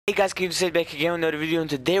Hey guys, can you sit back again with another video, and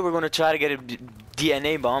today we're gonna try to get a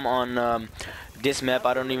DNA bomb on this map.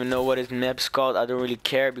 I don't even know what this map's called. I don't really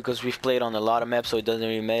care because we've played on a lot of maps, so it doesn't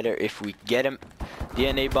really matter if we get a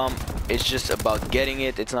DNA bomb. It's just about getting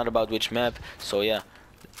it. It's not about which map. So yeah,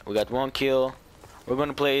 we got one kill. We're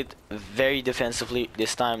gonna play it very defensively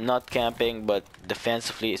this time, not camping, but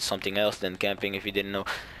defensively. It's something else than camping, if you didn't know.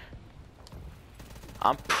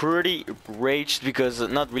 I'm pretty raged because,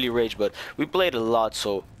 not really raged, but we played a lot,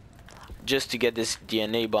 so just to get this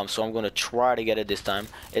DNA bomb, so I'm gonna try to get it this time.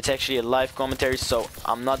 It's actually a live commentary, so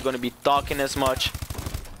I'm not gonna be talking as much.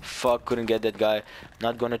 Fuck, couldn't get that guy.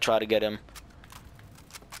 Not gonna try to get him.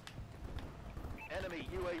 Enemy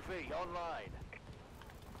UAV online.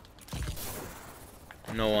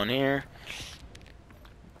 No one here.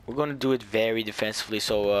 We're gonna do it very defensively,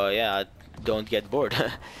 so yeah, don't get bored.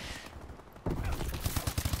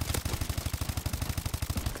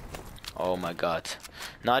 Oh my god.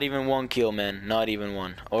 Not even one kill, man. Not even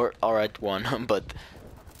one. Or, alright, one. But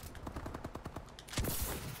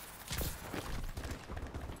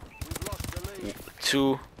We've lost the lead.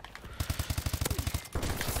 2,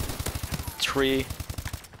 3.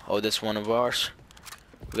 Oh, that's one of ours.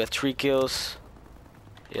 We got 3 kills.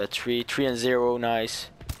 Yeah, 3 and 0.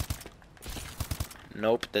 Nice.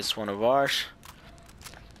 Nope, that's one of ours.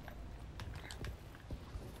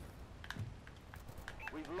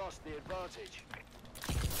 We've lost the advantage.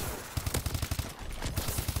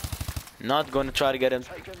 Not gonna try to get him.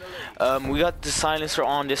 Taken the lead. We got the silencer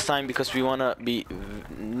on this time because we wanna be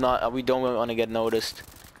we don't wanna get noticed.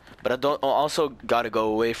 But I don't also gotta go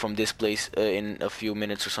away from this place in a few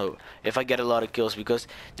minutes or so if I get a lot of kills, because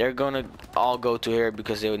they're gonna all go to here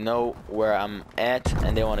because they know where I'm at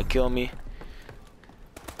and they wanna kill me.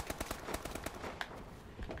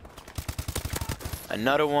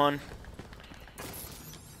 Another one.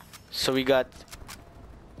 So we got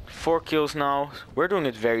 4 kills now. We're doing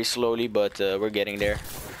it very slowly, but we're getting there.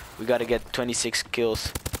 We gotta get 26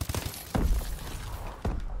 kills.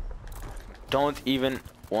 Don't even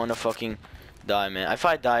wanna fucking die, man. If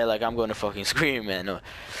I die, like, I'm gonna fucking scream, man. No.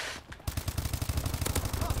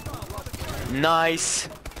 Nice.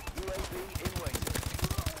 UAV in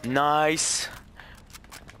waiting. Nice.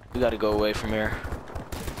 We gotta go away from here.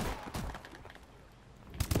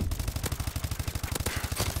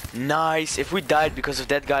 Nice. If we died because of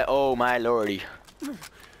that guy, oh my lordy.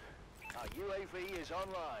 Our UAV is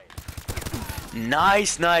online.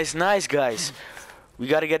 Nice, nice, nice, guys. We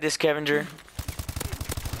gotta get this scavenger.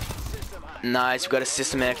 System hack. Nice, we got a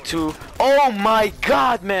system hack too. Oh my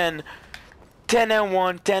god, man. 10 and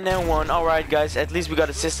 1, 10 and 1. Alright, guys, at least we got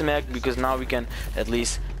a system hack because now we can at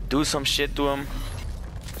least do some shit to him.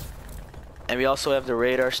 And we also have the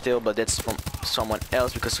radar still, but that's from someone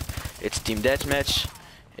else because it's Team Deathmatch,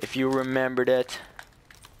 if you remember that.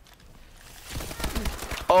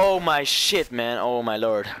 Oh my shit, man. Oh my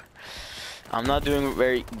lord. I'm not doing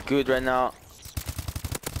very good right now.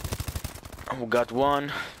 We got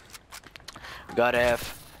one. Gotta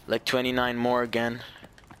have like 29 more again.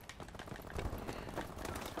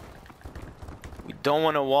 We don't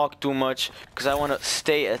want to walk too much because I want to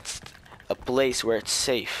stay at a place where it's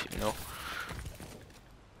safe, you know.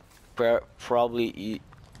 Probably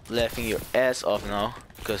laughing your ass off now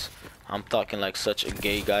because I'm talking like such a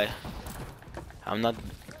gay guy. I'm not.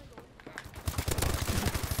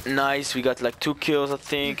 Nice, we got like 2 kills, I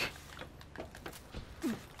think.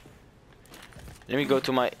 Let me go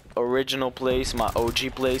to my original place, my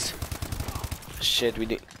OG place. Shit, we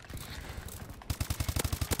did.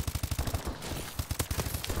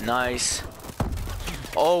 Nice.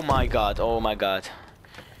 Oh my god, oh my god.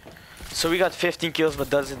 So we got 15 kills, but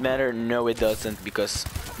does it matter? No, it doesn't, because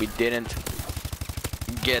we didn't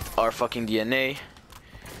get our fucking DNA.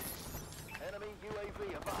 Enemy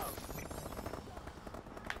UAV above.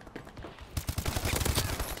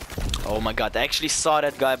 Oh my god, I actually saw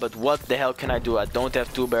that guy, but what the hell can I do? I don't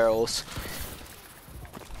have 2 barrels.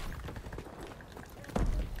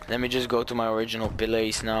 Let me just go to my original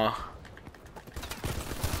place now.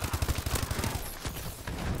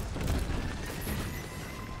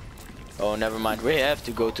 Oh, never mind. We have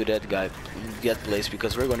to go to that place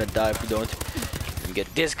because we're gonna die if we don't. We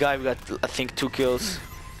get this guy. We got, I think, 2 kills.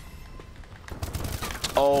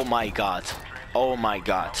 Oh my god. Oh my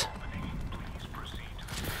god.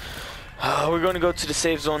 We're gonna go to the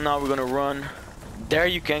safe zone now. We're gonna run. There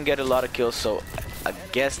you can get a lot of kills, so I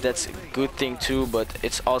guess that's a good thing too, but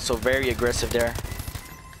it's also very aggressive there.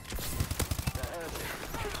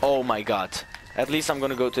 Oh my god. At least I'm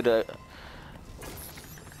gonna go to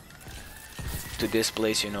this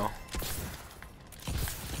place, you know.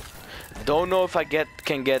 Don't know if I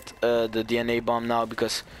can get the DNA bomb now,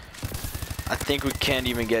 because I think we can't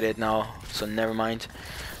even get it now. So never mind.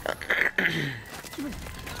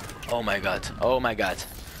 Oh my god. Oh my god.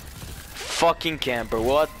 Fucking camper.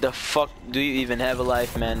 What the fuck? Do you even have a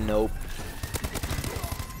life, man? Nope.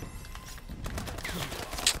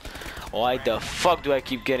 Why the fuck do I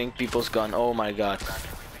keep getting people's gun? Oh my god.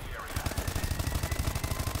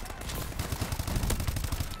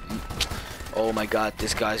 Oh my god,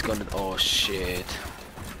 this guy's gonna... Oh shit.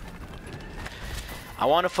 I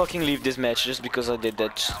wanna fucking leave this match just because I did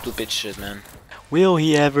that stupid shit, man. Will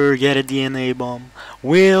he ever get a DNA bomb?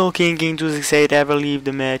 Will King268 ever leave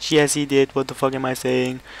the match? Yes, he did. What the fuck am I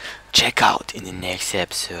saying? Check out in the next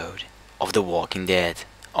episode of The Walking Dead.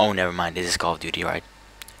 Oh, never mind. This is Call of Duty, right?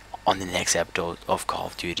 On the next episode of Call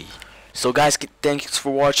of Duty. So guys, thanks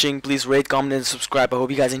for watching. Please rate, comment, and subscribe. I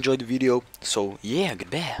hope you guys enjoyed the video. So yeah,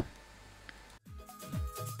 goodbye.